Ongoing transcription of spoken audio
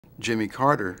Jimmy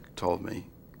Carter told me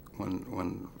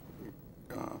when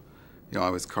I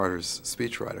was Carter's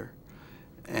speechwriter,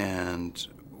 and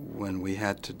when we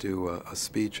had to do a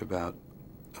speech about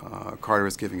Carter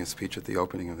was giving a speech at the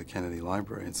opening of the Kennedy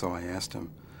Library, and so I asked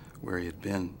him where he had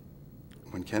been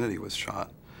when Kennedy was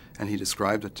shot, and he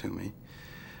described it to me,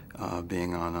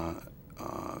 being on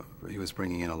he was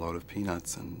bringing in a load of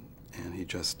peanuts, and he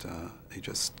just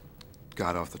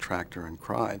got off the tractor and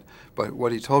cried. But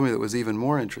what he told me that was even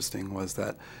more interesting was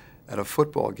that at a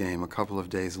football game a couple of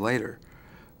days later,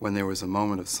 when there was a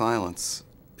moment of silence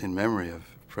in memory of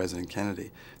President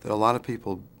Kennedy, that a lot of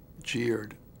people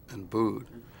jeered and booed.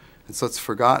 And so it's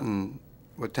forgotten,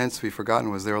 what tends to be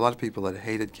forgotten was there were a lot of people that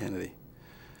hated Kennedy.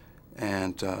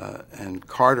 And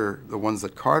Carter, the ones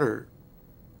that Carter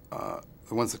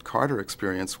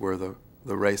experienced were the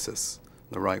racists,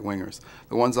 the right-wingers.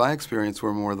 The ones I experienced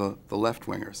were more the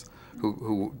left-wingers,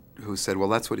 who said, well,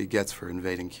 that's what he gets for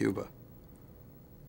invading Cuba.